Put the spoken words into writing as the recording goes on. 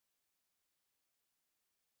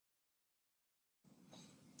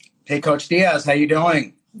Hey, Coach Diaz, how you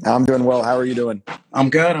doing? I'm doing well. How are you doing? I'm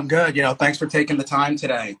good. I'm good. Thanks for taking the time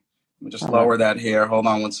today. Let me just All right. lower that here. Hold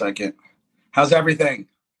on one second. How's everything?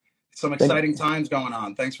 Some Thank, exciting times going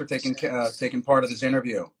on. Thanks for taking part of this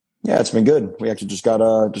interview. yeah, it's been good. We actually just got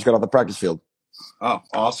off the practice field. Oh,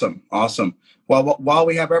 awesome, awesome. Well, while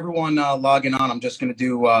we have everyone logging on, I'm just going to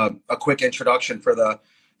do a quick introduction for the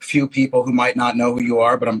few people who might not know who you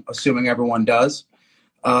are, but I'm assuming everyone does.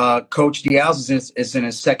 Coach Diaz is in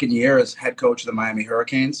his second year as head coach of the Miami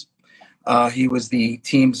Hurricanes. He was the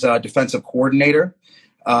team's defensive coordinator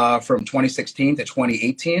from 2016 to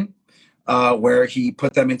 2018, where he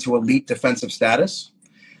put them into elite defensive status.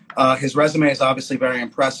 His resume is obviously very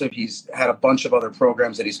impressive. He's had a bunch of other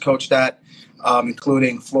programs that he's coached at,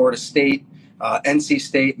 including Florida State, NC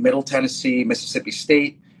State, Middle Tennessee, Mississippi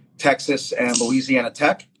State, Texas, and Louisiana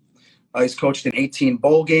Tech. He's coached in 18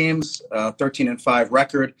 bowl games, 13-5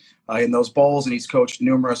 record in those bowls, and he's coached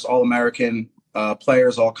numerous All-American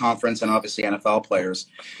players, All-Conference, and obviously NFL players.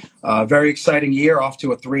 Very exciting year, off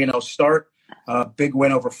to a 3-0 start. Big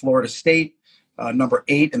win over Florida State, number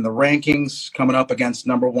 8 in the rankings, coming up against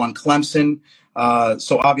number 1 Clemson.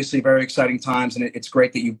 So obviously very exciting times, and it's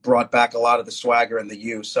great that you brought back a lot of the swagger and the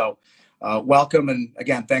U. So welcome, and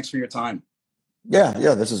again, thanks for your time. Yeah,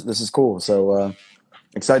 this is cool. So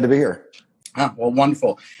excited to be here. Well,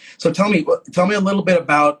 wonderful. So tell me a little bit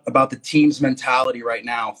about the team's mentality right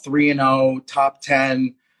now. 3-0, top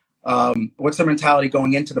 10. What's their mentality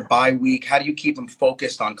going into the bye week? How do you keep them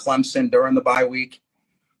focused on Clemson during the bye week?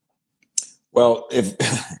 Well, if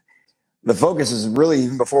the focus is really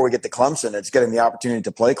even before we get to Clemson, it's getting the opportunity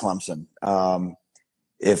to play Clemson.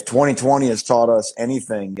 If 2020 has taught us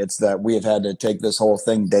anything, it's that we have had to take this whole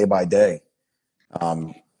thing day by day.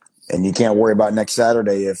 And you can't worry about next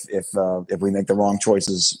Saturday if we make the wrong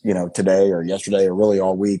choices, today or yesterday or really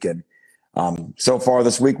all week. And so far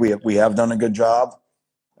this week we have done a good job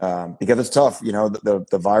because it's tough.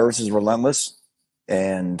 The virus is relentless,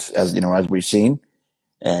 and as we've seen,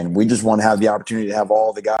 and we just want to have the opportunity to have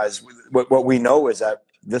all the guys. What we know is that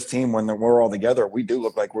this team, when we're all together, we do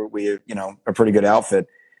look like we a pretty good outfit.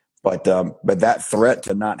 But that threat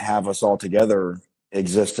to not have us all together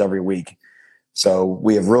exists every week. So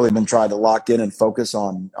we have really been trying to lock in and focus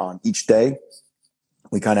on each day.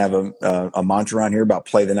 We kind of have a mantra around here about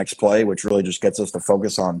play the next play, which really just gets us to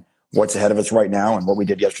focus on what's ahead of us right now, and what we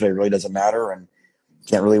did yesterday really doesn't matter, and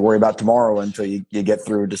can't really worry about tomorrow until you get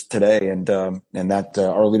through just today. And that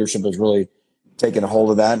our leadership has really taken a hold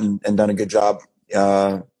of that and done a good job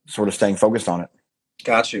sort of staying focused on it.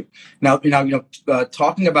 Got you. Now,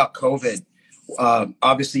 talking about COVID,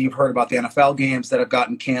 obviously you've heard about the NFL games that have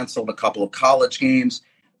gotten canceled, a couple of college games.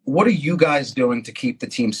 What are you guys doing to keep the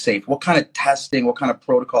team safe? What kind of testing, what kind of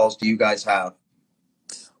protocols do you guys have?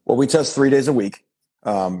 Well, we test 3 days a week.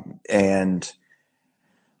 And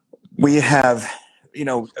we have,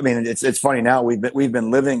 it's funny now. We've been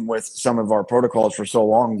living with some of our protocols for so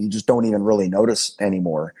long, you just don't even really notice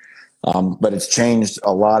anymore. But it's changed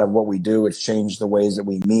a lot of what we do. It's changed the ways that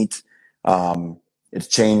we meet. It's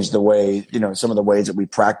changed the way, some of the ways that we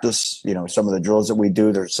practice, some of the drills that we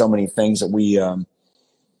do. There's so many things that we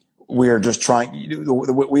are just trying.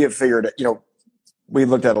 We have figured, we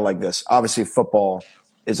looked at it like this. Obviously, football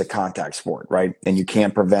is a contact sport, right? And you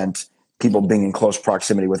can't prevent people being in close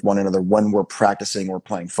proximity with one another when we're practicing or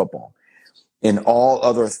playing football. In all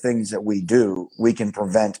other things that we do, we can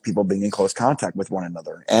prevent people being in close contact with one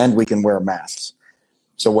another, and we can wear masks.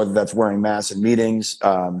 So whether that's wearing masks in meetings,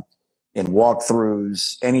 in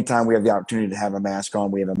walkthroughs, anytime we have the opportunity to have a mask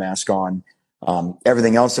on, we have a mask on.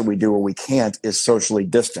 Everything else that we do where we can't is socially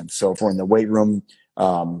distant. So if we're in the weight room,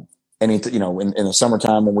 in the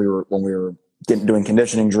summertime when we were doing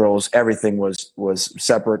conditioning drills, everything was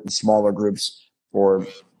separate in smaller groups for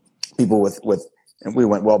people with, and we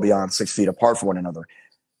went well beyond 6 feet apart from one another.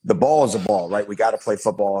 The ball is a ball, right? We got to play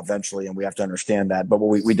football eventually, and we have to understand that. But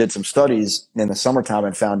we did some studies in the summertime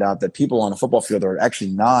and found out that people on a football field are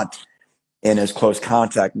actually not in as close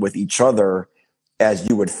contact with each other as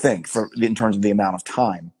you would think in terms of the amount of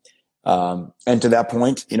time. And to that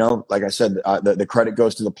point, like I said, the credit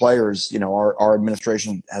goes to the players. Our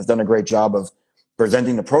administration has done a great job of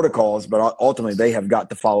presenting the protocols, but ultimately they have got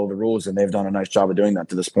to follow the rules, and they've done a nice job of doing that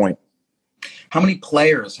to this point. How many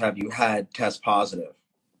players have you had test positive?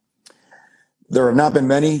 There have not been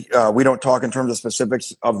many. We don't talk in terms of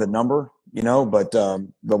specifics of the number,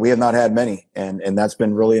 but we have not had many, and that's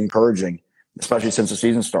been really encouraging, especially since the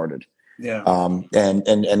season started. Yeah.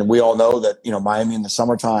 And we all know that, Miami in the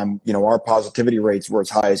summertime, our positivity rates were as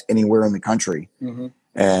high as anywhere in the country. Mm-hmm.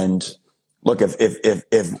 And Look,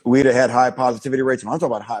 if we'd have had high positivity rates, and I'm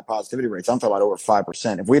talking about high positivity rates, I'm talking about over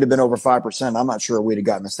 5%. If we'd have been over 5%, I'm not sure we'd have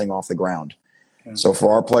gotten this thing off the ground. Yeah. So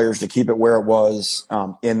for our players to keep it where it was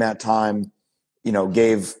in that time,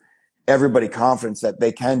 gave everybody confidence that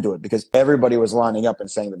they can do it, because everybody was lining up and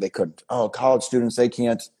saying that they couldn't. Oh, college students, they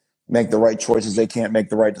can't make the right choices. They can't make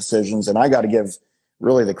the right decisions. And I got to give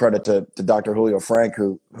really the credit to Dr. Julio Frank,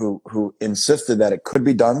 who insisted that it could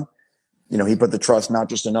be done. He put the trust not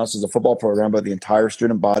just in us as a football program, but the entire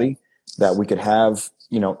student body, that we could have,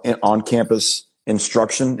 on campus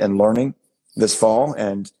instruction and learning this fall.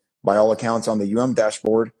 And by all accounts, on the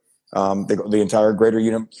dashboard, the entire greater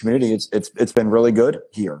community, it's been really good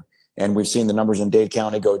here. And we've seen the numbers in Dade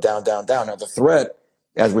County go down, down, down. Now the threat,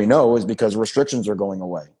 as we know, is because restrictions are going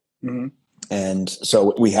away. Mm-hmm. And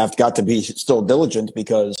so we have got to be still diligent,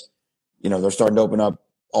 because, they're starting to open up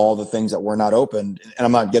all the things that were not open. And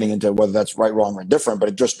I'm not getting into whether that's right, wrong, or different, but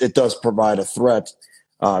it does provide a threat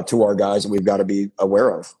to our guys that we've got to be aware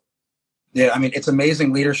of. Yeah, I mean, it's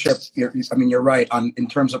amazing leadership. You're right in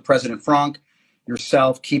terms of President Frank,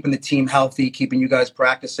 yourself, keeping the team healthy, keeping you guys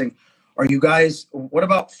practicing. What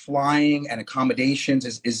about flying and accommodations?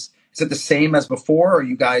 Is it the same as before, or are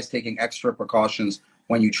you guys taking extra precautions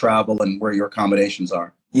when you travel and where your accommodations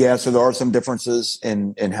are? Yeah, so there are some differences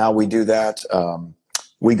in how we do that.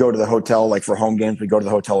 We go to the hotel, like for home games, we go to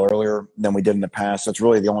the hotel earlier than we did in the past. That's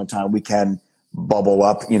really the only time we can bubble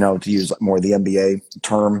up, to use more the NBA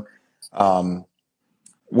term.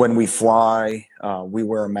 When we fly, we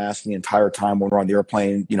wear a mask the entire time when we're on the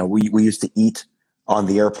airplane. We used to eat on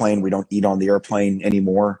the airplane. We don't eat on the airplane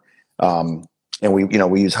anymore. And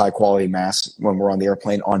we use high quality masks when we're on the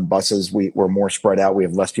airplane. On buses, we're more spread out. We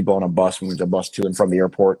have less people on a bus when we have a bus to and from the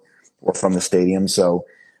airport or from the stadium. So,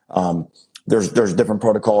 there's different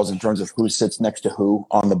protocols in terms of who sits next to who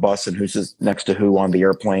on the bus and who sits next to who on the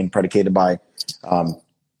airplane, predicated by,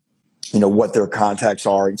 what their contacts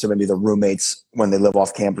are. So maybe the roommates when they live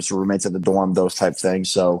off campus, or roommates at the dorm, those type things.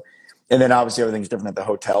 So, and then obviously everything's different at the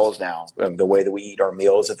hotels now. The way that we eat our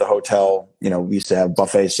meals at the hotel, we used to have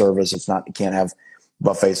buffet service. You can't have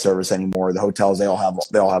buffet service anymore. The hotels, they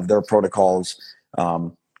all have their protocols.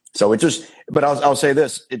 So but I'll say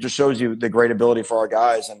this, it just shows you the great ability for our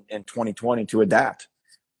guys in 2020 to adapt.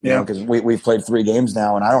 Because we've played 3 games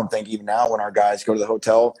now, and I don't think even now when our guys go to the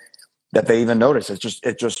hotel that they even notice.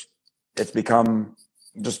 It's become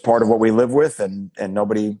just part of what we live with, and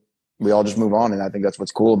we all just move on. And I think that's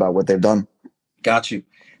what's cool about what they've done. Got you.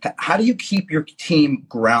 How do you keep your team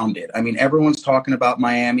grounded? I mean, everyone's talking about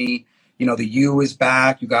Miami. The U is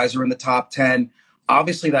back. You guys are in the top 10.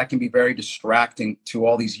 Obviously, that can be very distracting to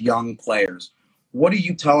all these young players. What do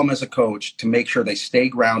you tell them as a coach to make sure they stay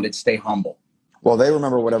grounded, stay humble? Well, they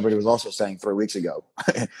remember what everybody was also saying 3 weeks ago,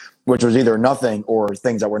 which was either nothing or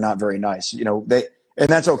things that were not very nice. And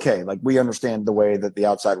that's okay. Like, we understand the way that the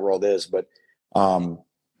outside world is, but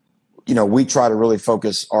we try to really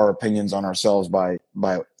focus our opinions on ourselves by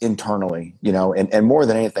internally, and more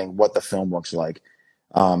than anything, what the film looks like.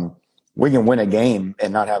 We can win a game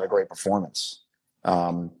and not have a great performance.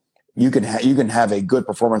 You can have a good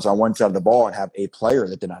performance on one side of the ball and have a player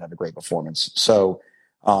that did not have a great performance. So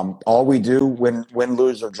all we do win,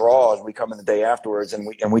 lose, or draw is we come in the day afterwards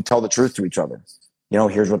and we tell the truth to each other.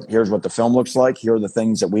 Here's what the film looks like. Here are the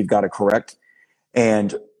things that we've got to correct.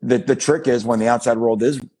 And the trick is, when the outside world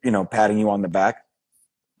is, patting you on the back,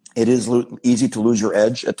 it is easy to lose your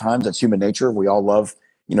edge at times. That's human nature. We all love,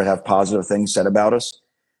 to have positive things said about us.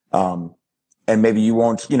 And maybe you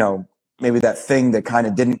won't, maybe that thing that kind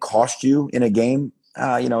of didn't cost you in a game,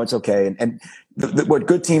 it's okay. And what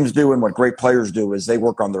good teams do and what great players do is they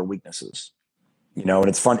work on their weaknesses, and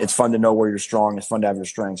it's fun. It's fun to know where you're strong. It's fun to have your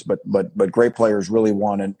strengths, but great players really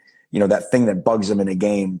want to, that thing that bugs them in a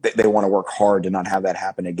game, they want to work hard to not have that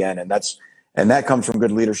happen again. And that comes from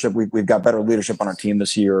good leadership. We've got better leadership on our team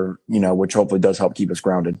this year, which hopefully does help keep us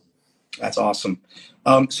grounded. That's awesome.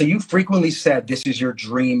 So you frequently said this is your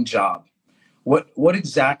dream job. What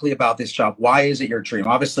exactly about this job? Why is it your dream?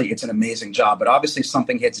 Obviously, it's an amazing job, but obviously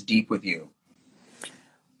something hits deep with you.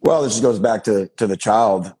 Well, this just goes back to the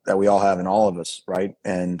child that we all have in all of us, right?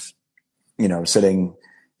 And, sitting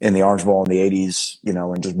in the Orange Bowl in the 80s,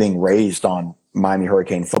 and just being raised on Miami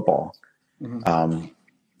Hurricane football. Mm-hmm.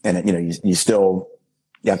 And,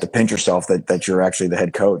 you have to pinch yourself that you're actually the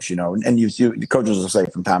head coach, and the coaches will say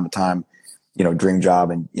from time to time, dream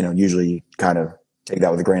job. And, usually kind of take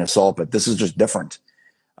that with a grain of salt, but this is just different.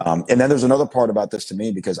 And then there's another part about this to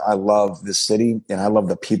me, because I love this city and I love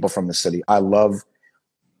the people from the city. I love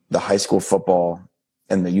the high school football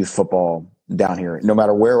and the youth football down here. No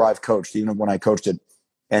matter where I've coached, even when I coached at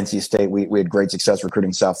NC State, we had great success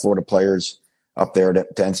recruiting South Florida players. up there to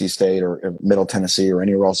NC State or Middle Tennessee or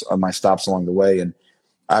anywhere else on my stops along the way. And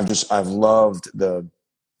I've loved the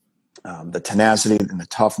tenacity and the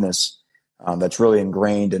toughness that's really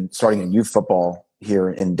ingrained in starting in youth football here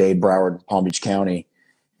in Dade, Broward, Palm Beach County.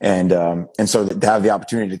 And so to have the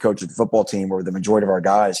opportunity to coach a football team where the majority of our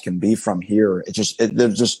guys can be from here,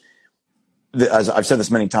 there's just, as I've said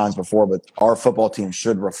this many times before, but our football team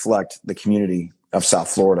should reflect the community of South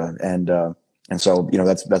Florida. And so,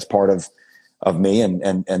 that's part of me and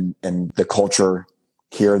the culture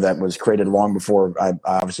here that was created long before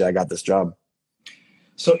I got this job.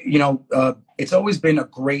 So, it's always been a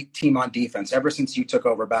great team on defense ever since you took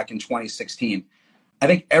over back in 2016. I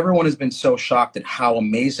think everyone has been so shocked at how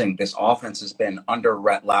amazing this offense has been under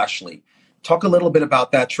Rhett Lashley. Talk a little bit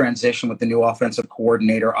about that transition with the new offensive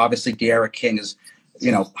coordinator. Obviously, De'Ara King is,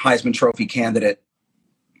 Heisman Trophy candidate.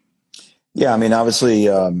 Yeah, I mean, obviously,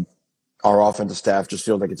 our offensive staff just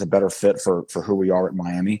feels like it's a better fit for who we are at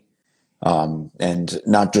Miami. And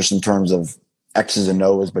not just in terms of X's and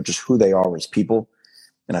O's, but just who they are as people.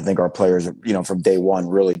 And I think our players, from day one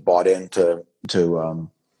really bought into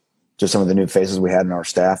just some of the new faces we had in our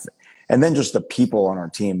staff. And then just the people on our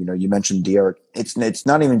team. You mentioned De'Ara. It's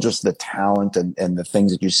not even just the talent and the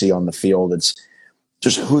things that you see on the field. It's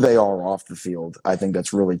just who they are off the field. I think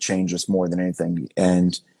that's really changed us more than anything.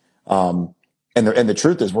 And the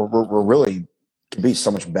truth is we're really to be so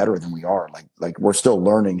much better than we are. Like we're still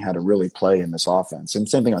learning how to really play in this offense. And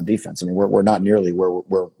same thing on defense. I mean, we're not nearly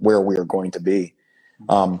where we are going to be.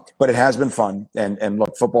 But it has been fun. And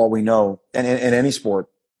look, football, we know, and in any sport,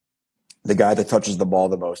 the guy that touches the ball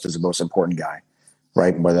the most is the most important guy,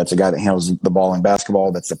 right? Whether that's a guy that handles the ball in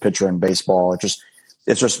basketball, that's the pitcher in baseball. It's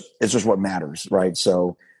just what matters, right?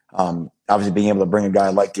 So, obviously being able to bring a guy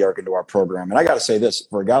like De'Ara into our program. And I got to say this,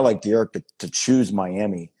 for a guy like De'Ara to choose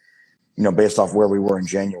Miami, based off where we were in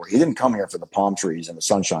January, he didn't come here for the palm trees and the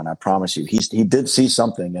sunshine. I promise you, he did see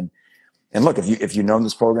something. And look, if you've known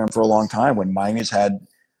this program for a long time, when Miami's had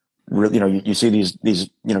really, you see these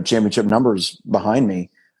championship numbers behind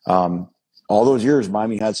me. All those years,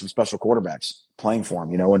 Miami had some special quarterbacks playing for him.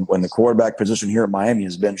 When the quarterback position here at Miami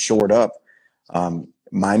has been shored up,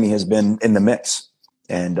 Miami has been in the mix,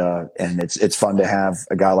 and it's fun to have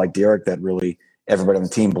a guy like Derek that really everybody on the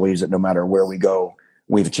team believes that no matter where we go,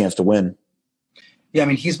 we have a chance to win. Yeah, I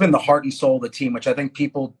mean, he's been the heart and soul of the team, which I think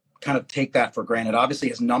people kind of take that for granted. Obviously,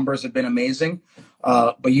 his numbers have been amazing,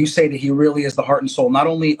 but you say that he really is the heart and soul, not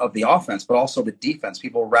only of the offense, but also the defense.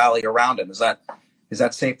 People rally around him. Is that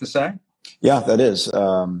safe to say? Yeah, that is.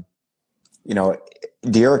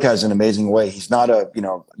 Derek has an amazing way. He's not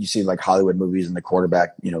you see like Hollywood movies and the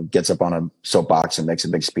quarterback, gets up on a soapbox and makes a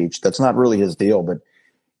big speech. That's not really his deal, but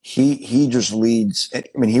he just leads. I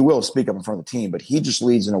mean, he will speak up in front of the team, but he just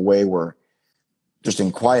leads in a way where just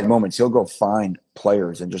in quiet moments, he'll go find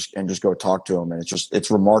players and just go talk to them. And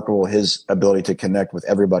it's remarkable his ability to connect with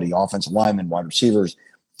everybody, offensive linemen, wide receivers,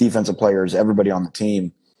 defensive players, everybody on the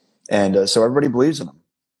team. And so everybody believes in him.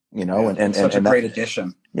 And such a great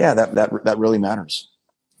addition. Yeah, that really matters.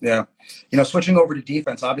 Yeah. Switching over to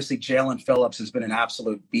defense, obviously Jalen Phillips has been an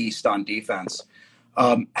absolute beast on defense.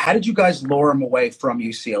 How did you guys lure him away from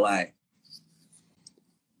UCLA?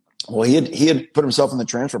 Well, he had put himself in the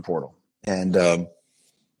transfer portal, and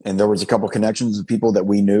there was a couple of connections of people that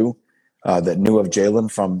we knew that knew of Jalen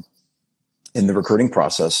from in the recruiting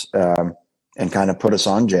process, and kind of put us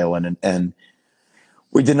on Jalen, and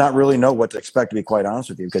we did not really know what to expect, to be quite honest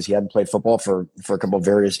with you, because he hadn't played football for a couple of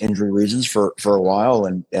various injury reasons for a while,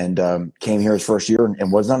 and came here his first year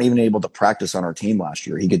and was not even able to practice on our team last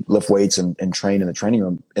year. He could lift weights and train in the training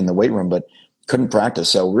room, in the weight room, but couldn't practice.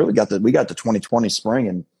 So we got to 2020 spring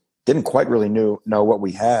and didn't quite really know what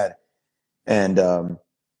we had. And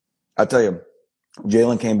I'll tell you,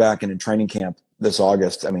 Jalen came back in training camp this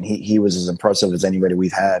August. I mean, he was as impressive as anybody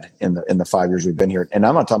we've had in the 5 years we've been here. And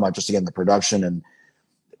I'm not talking about just, again, the production and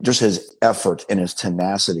just his effort and his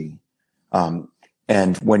tenacity.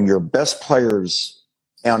 And when your best players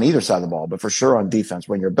on either side of the ball, but for sure on defense,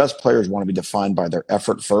 when your best players want to be defined by their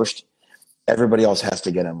effort first, everybody else has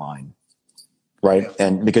to get in line. Right.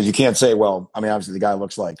 And because you can't say, well, I mean, obviously the guy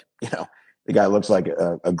looks like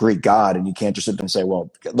a Greek god, and you can't just sit there and say,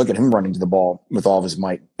 well, look at him running to the ball with all of his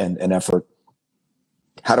might and effort.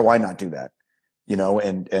 How do I not do that?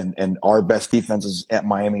 And our best defenses at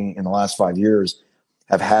Miami in the last 5 years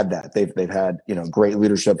have had that. They've had, great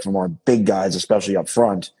leadership from our big guys, especially up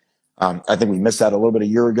front. I think we missed that a little bit a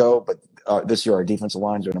year ago, but this year our defensive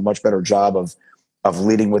line's doing a much better job of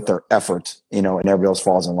leading with their effort, and everybody else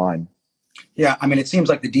falls in line. Yeah, I mean, it seems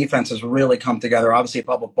like the defense has really come together. Obviously,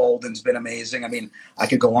 Bubba Bolden's been amazing. I mean, I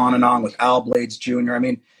could go on and on with Al Blades Jr. I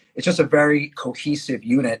mean, it's just a very cohesive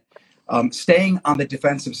unit. Staying on the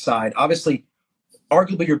defensive side, obviously,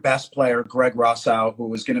 arguably your best player, Greg Rousseau, who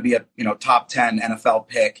was going to be a top 10 NFL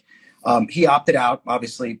pick, he opted out.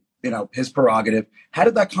 Obviously, his prerogative. How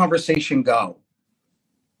did that conversation go?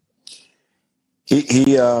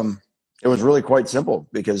 It was really quite simple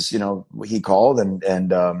because he called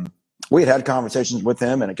and we had conversations with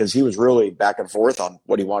him, and because he was really back and forth on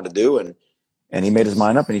what he wanted to do, and he made his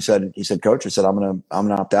mind up, and he said, Coach, I said I'm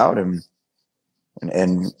gonna opt out,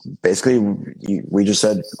 and basically we just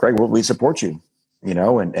said, Greg, we support you,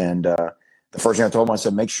 and the first thing I told him, I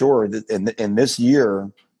said, make sure that in this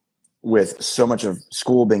year with so much of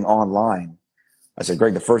school being online, I said,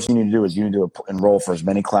 Greg, the first thing you need to do is you need to enroll for as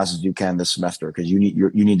many classes as you can this semester, because you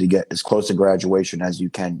need to get as close to graduation as you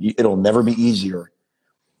can. It'll never be easier,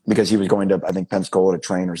 because he was going to, I think, Pensacola to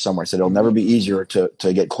train or somewhere. I said, it'll never be easier to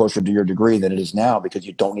get closer to your degree than it is now, because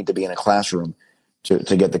you don't need to be in a classroom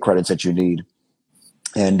to get the credits that you need.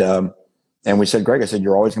 And we said, Greg, I said,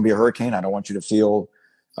 you're always going to be a Hurricane. I don't want you to feel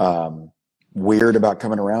weird about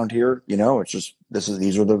coming around here. It's just,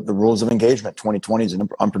 these are the rules of engagement. 2020 is an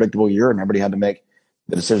unpredictable year, and everybody had to make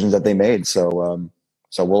the decisions that they made. So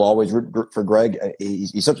we'll always root for Greg.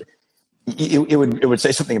 He's such, it would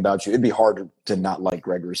say something about you. It'd be hard to not like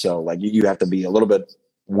Greg Rousseau. Like you have to be a little bit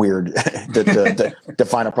weird to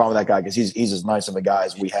find a problem with that guy, because he's as nice of a guy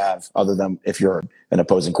as we have, other than if you're an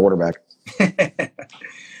opposing quarterback.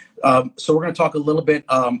 So we're going to talk a little bit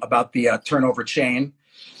about the turnover chain,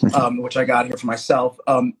 which I got here for myself.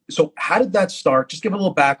 So how did that start? Just give a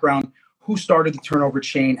little background. Who started the turnover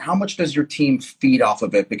chain? How much does your team feed off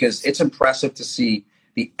of it? Because it's impressive to see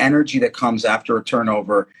the energy that comes after a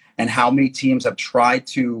turnover, and how many teams have tried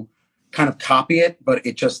to kind of copy it, but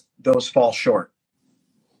those fall short.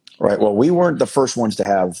 Right. Well, we weren't the first ones to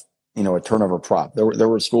have, a turnover prop. There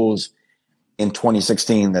were schools in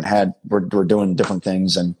 2016 that were doing different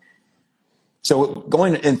things. And so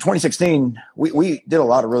going in 2016, we did a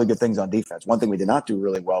lot of really good things on defense. One thing we did not do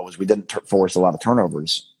really well was we didn't force a lot of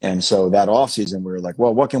turnovers. And so that offseason, we were like,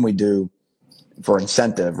 well, what can we do for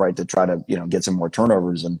incentive, right, to try to, get some more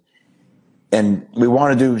turnovers? And we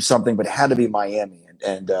want to do something, but it had to be Miami.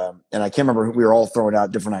 And I can't remember, we were all throwing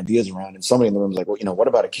out different ideas around, and somebody in the room was like, well, what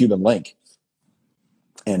about a Cuban link?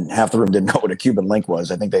 And half the room didn't know what a Cuban link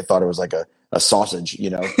was. I think they thought it was like a sausage,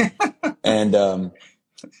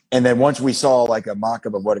 And then once we saw like a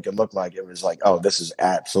mock-up of what it could look like, it was like, oh, this is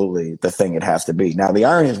absolutely the thing it has to be. Now, the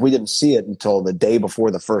irony is we didn't see it until the day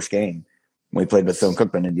before the first game when we played with Phil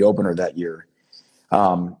Cookman in the opener that year.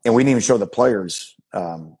 And we didn't even show the players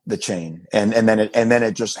the chain. And then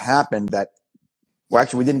it just happened that, well,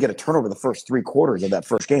 actually, we didn't get a turnover the first 3 quarters of that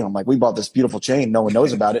first game. I'm like, we bought this beautiful chain. No one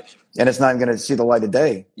knows about it, and it's not even going to see the light of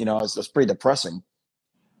day. It's pretty depressing.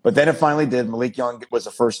 But then it finally did. Malik Young was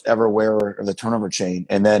the first ever wearer of the turnover chain.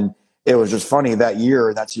 And then it was just funny that's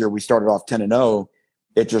the year we started off 10-0.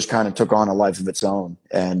 It just kind of took on a life of its own.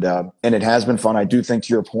 And it has been fun. I do think,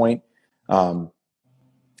 to your point,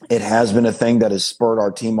 it has been a thing that has spurred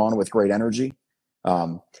our team on with great energy.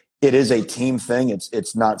 It is a team thing.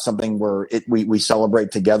 It's not something where we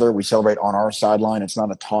celebrate together. We celebrate on our sideline. It's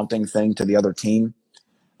not a taunting thing to the other team.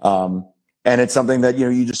 And it's something that,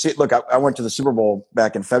 you just see. Look, I went to the Super Bowl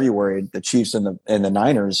back in February, the Chiefs and the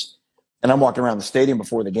Niners, and I'm walking around the stadium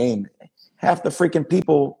before the game. Half the freaking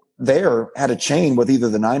people there had a chain with either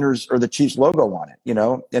the Niners or the Chiefs logo on it,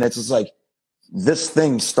 and it's just like, this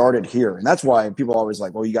thing started here. And that's why people are always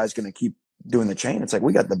like, well, you guys going to keep doing the chain? It's like,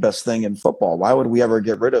 we got the best thing in football. Why would we ever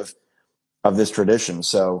get rid of this tradition?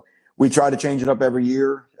 So we try to change it up every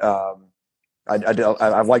year.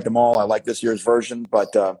 I've liked them all. I like this year's version,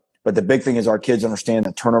 but the big thing is our kids understand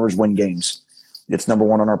that turnovers win games. It's number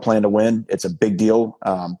one on our plan to win. It's a big deal.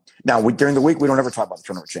 Now, during the week, we don't ever talk about the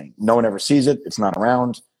turnover chain. No one ever sees it. It's not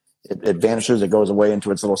around. It vanishes. It goes away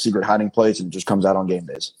into its little secret hiding place, and it just comes out on game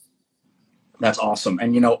days. That's awesome.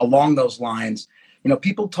 And, along those lines,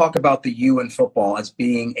 people talk about the U in football as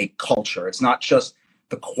being a culture. It's not just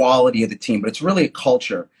the quality of the team, but it's really a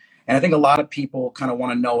culture. And I think a lot of people kind of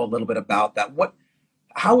want to know a little bit about that.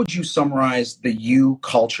 How would you summarize the U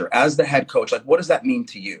culture as the head coach? Like, what does that mean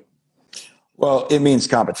to you? Well, it means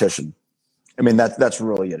competition. I mean, that's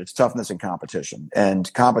really it. It's toughness and competition.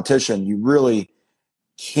 And competition, you really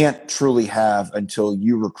can't truly have until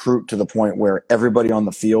you recruit to the point where everybody on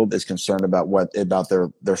the field is concerned about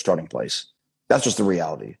their starting place. That's just the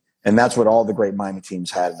reality. And that's what all the great Miami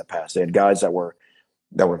teams had in the past. They had guys that were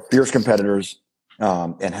fierce competitors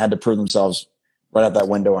and had to prove themselves right out that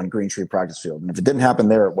window on Green Tree practice field. And if it didn't happen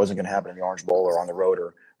there, it wasn't going to happen in the Orange Bowl or on the road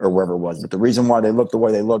or wherever it was. But the reason why they looked the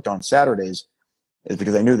way they looked on Saturdays is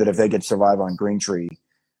because they knew that if they could survive on Green Tree,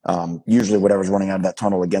 Usually whatever's running out of that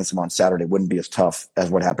tunnel against them on Saturday wouldn't be as tough as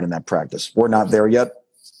what happened in that practice. We're not there yet.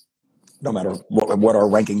 No matter what our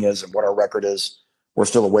ranking is and what our record is, we're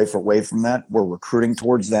still away from that. We're recruiting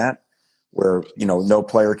towards that, where no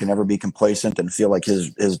player can ever be complacent and feel like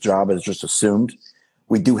his job is just assumed.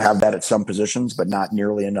 We do have that at some positions, but not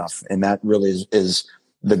nearly enough. And that really is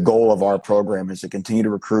the goal of our program, is to continue to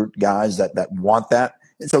recruit guys that want that.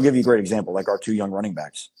 And so I'll give you a great example, like our two young running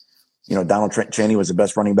backs. Donald Chaney was the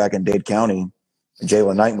best running back in Dade County.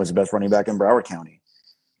 Jalen Knighton was the best running back in Broward County.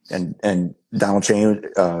 And Donald Chaney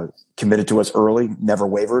committed to us early, never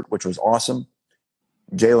wavered, which was awesome.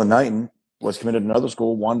 Jalen Knighton was committed to another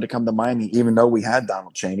school, wanted to come to Miami, even though we had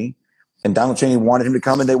Donald Chaney. And Donald Chaney wanted him to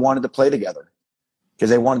come, and they wanted to play together because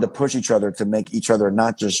they wanted to push each other to make each other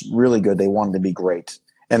not just really good, they wanted to be great.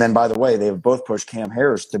 And then, by the way, they have both pushed Cam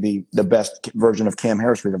Harris to be the best version of Cam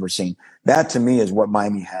Harris we've ever seen. That, to me, is what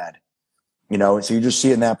Miami had. So you just see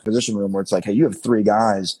it in that position room where it's like, hey, you have three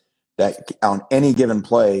guys that on any given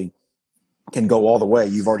play can go all the way.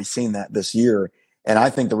 You've already seen that this year. And I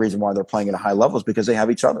think the reason why they're playing at a high level is because they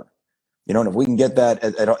have each other. And if we can get that,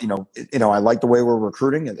 I like the way we're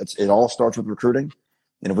recruiting. It all starts with recruiting.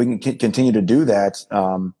 And if we can continue to do that,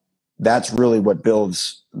 that's really what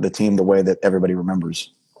builds the team the way that everybody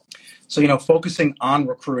remembers. So, focusing on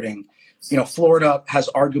recruiting, Florida has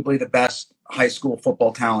arguably the best high school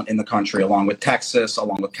football talent in the country, along with Texas,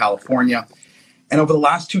 along with California. And over the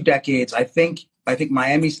last 2 decades, I think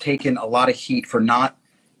Miami's taken a lot of heat for not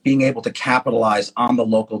being able to capitalize on the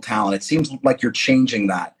local talent. It seems like you're changing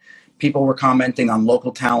that. People were commenting on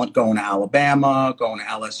local talent going to Alabama, going to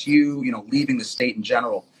LSU, leaving the state in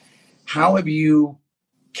general. How have you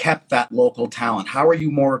kept that local talent? How are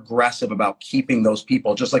you more aggressive about keeping those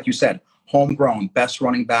people? Just like you said, homegrown, best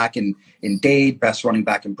running back in Dade, best running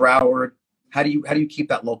back in Broward. How do you keep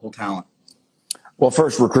that local talent? Well,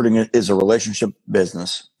 first, recruiting is a relationship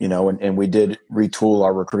business, and we did retool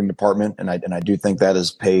our recruiting department, and I do think that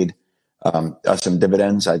has paid us some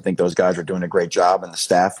dividends. I think those guys are doing a great job, and the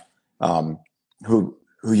staff who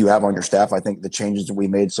you have on your staff. I think the changes that we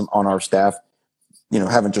made on our staff,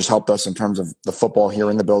 haven't just helped us in terms of the football here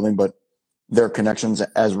in the building, but their connections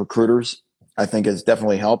as recruiters, I think, has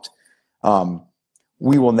definitely helped.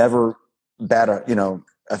 We will never bat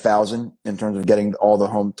 1,000 in terms of getting all the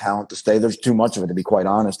home talent to stay. There's too much of it, to be quite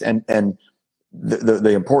honest. And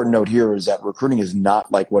the important note here is that recruiting is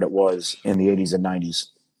not like what it was in the 80s and 90s.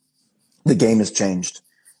 The game has changed.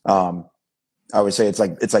 I would say it's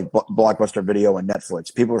like Blockbuster Video and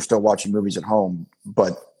Netflix. People are still watching movies at home,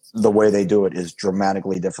 but the way they do it is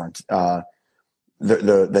dramatically different.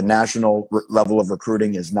 The national level of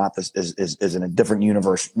recruiting is not this is in a different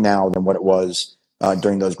universe now than what it was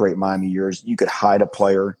during those great Miami years. You could hide a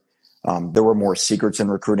player. There were more secrets in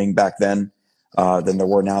recruiting back then than there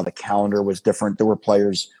were now. The calendar was different. There were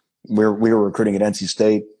players we were recruiting at NC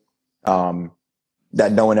State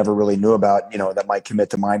that no one ever really knew about, that might commit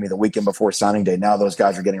to Miami the weekend before signing day. Now those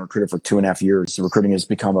guys are getting recruited for 2.5 years. The recruiting has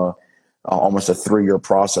become almost a 3-year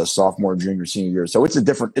process, sophomore, junior, senior year. So it's a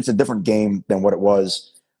different game than what it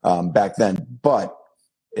was back then. But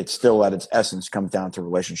it's still, at its essence, comes down to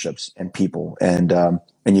relationships and people, and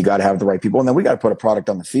you got to have the right people, and then we got to put a product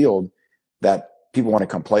on the field that people want to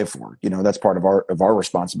come play for. That's part of our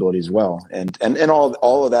responsibility as well, and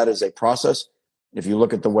all of that is a process. If you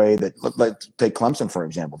look at the way that, take Clemson for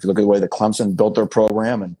example, if you look at the way that Clemson built their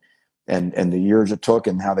program and the years it took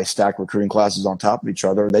and how they stacked recruiting classes on top of each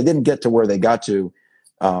other, they didn't get to where they got to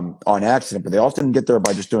on accident, but they often didn't get there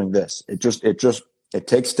by just doing this. It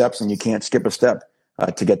takes steps, and you can't skip a step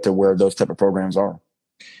to get to where those type of programs are.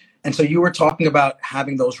 And so you were talking about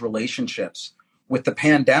having those relationships with the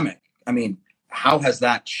pandemic. I mean, how has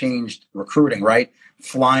that changed recruiting, right?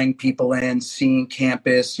 Flying people in, seeing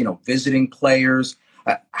campus, visiting players.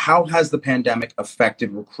 How has the pandemic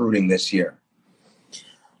affected recruiting this year?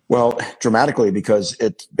 Well, dramatically, because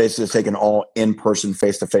it basically has taken all in-person,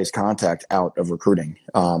 face-to-face contact out of recruiting.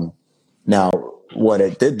 Now, what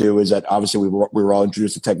it did do is that obviously we were all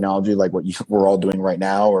introduced to technology like what we're all doing right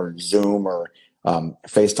now, or Zoom or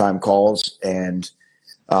FaceTime calls. And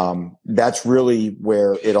that's really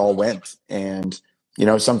where it all went. And,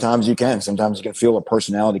 sometimes you can feel a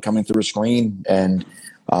personality coming through a screen. And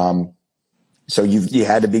so you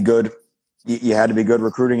had to be good. You had to be good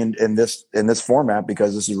recruiting in this format,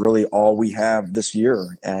 because this is really all we have this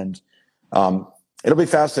year. And it'll be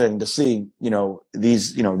fascinating to see,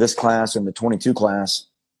 this class and the 22 class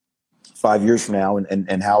 5 years from now,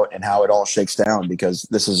 and how it all shakes down, because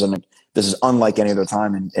this is unlike any other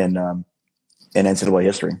time in NCAA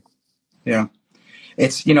history. Yeah.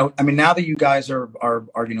 It's, you know, I mean, now that you guys are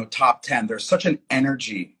you know, top 10, there's such an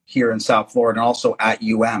energy here in South Florida and also at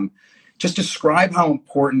UM. Just describe how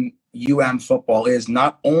important UM football is,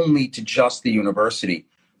 not only to just the university,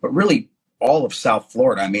 but really all of South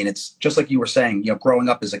Florida. I mean, it's just like you were saying, you know, growing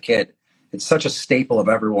up as a kid, it's such a staple of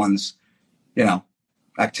everyone's, you know,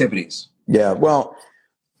 activities. Yeah. Well,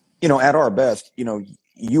 you know, at our best, you know,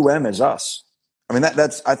 UM is us. I mean,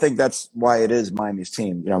 that's, I think that's why it is Miami's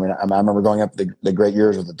team. You know, I mean, I remember going up the great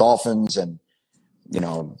years with the Dolphins, and, you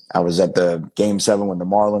know, I was at the game 7 when the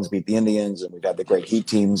Marlins beat the Indians, and we've had the great Heat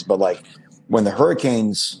teams. But like when the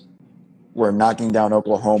Hurricanes were knocking down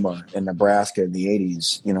Oklahoma and Nebraska in the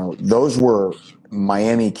 80s, you know, those were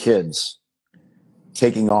Miami kids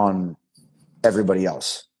taking on everybody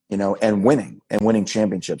else, you know, and winning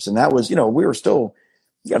championships. And that was, you know, we were still,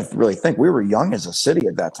 you got to really think, we were young as a city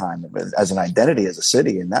at that time, as an identity as a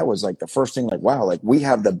city. And that was like the first thing, like, wow, like we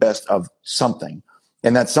have the best of something.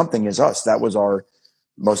 And that something is us. That was our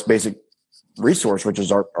most basic resource, which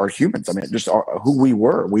is our humans. I mean, just who we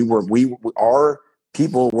were. Our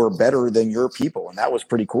people were better than your people. And that was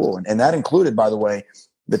pretty cool. And that included, by the way,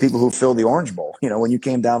 the people who filled the Orange Bowl. You know, when you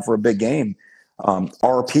came down for a big game,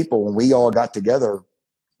 our people, when we all got together,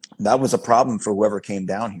 that was a problem for whoever came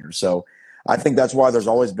down here. So I think that's why there's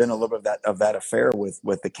always been a little bit of that affair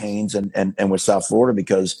with the Canes and with South Florida,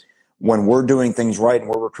 because when we're doing things right and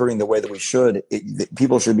we're recruiting the way that we should,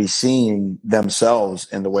 people should be seeing themselves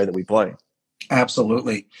in the way that we play.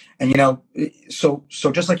 Absolutely. And, you know, so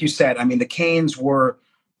just like you said, I mean, the Canes were,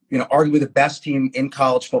 you know, arguably the best team in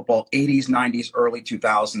college football, 80s, 90s, early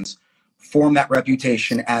 2000s, formed that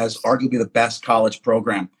reputation as arguably the best college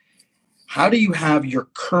program. How do you have your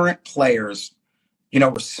current players, you know,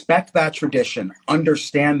 respect that tradition,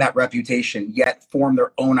 understand that reputation, yet form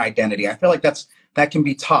their own identity? I feel like that can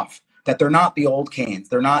be tough, that they're not the old Canes.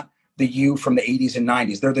 They're not the you from the 80s and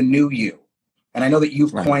 90s. They're the new you. And I know that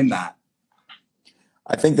you've coined that.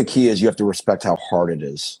 I think the key is you have to respect how hard it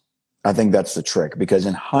is. I think that's the trick, because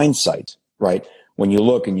in hindsight, right, when you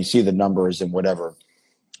look and you see the numbers and whatever,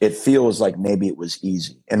 it feels like maybe it was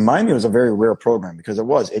easy. And Miami was a very rare program, because it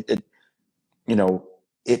was. You know,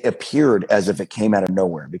 it appeared as if it came out of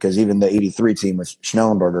nowhere, because even the 83 team with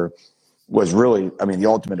Schnellenberger was really, I mean, the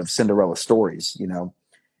ultimate of Cinderella stories, you know.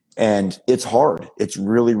 And it's hard. It's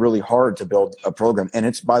really, really hard to build a program. And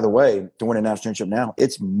it's, by the way, to win a national championship now,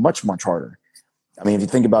 it's much, much harder. I mean, if you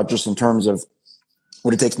think about just in terms of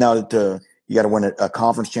what it takes now you got to win a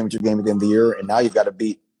conference championship game at the end of the year. And now you've got to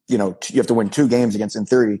beat, you know, you have to win 2 games against, in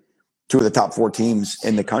theory, 2 of the top 4 teams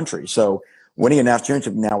in the country. So winning a national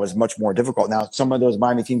championship now is much more difficult. Now, some of those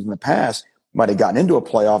Miami teams in the past might have gotten into a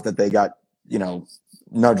playoff that they got, you know,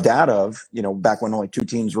 nudged out of, you know, back when only 2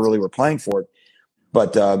 teams really were playing for it.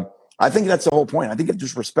 But I think that's the whole point. I think you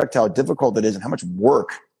just respect how difficult it is and how much work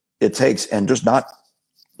it takes, and just not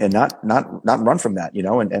run from that, you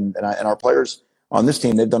know. And our players on this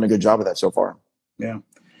team, they've done a good job of that so far. Yeah.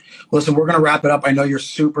 Listen, we're going to wrap it up. I know you're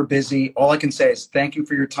super busy. All I can say is thank you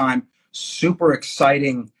for your time. Super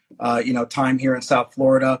exciting, you know, time here in South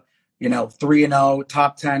Florida. You know, 3-0,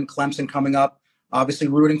 top 10, Clemson coming up. Obviously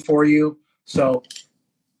rooting for you. So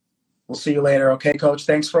we'll see you later. Okay, Coach.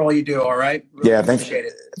 Thanks for all you do. All right. Really appreciate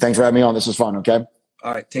it. Thanks for having me on. This was fun. Okay.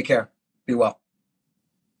 All right. Take care. Be well.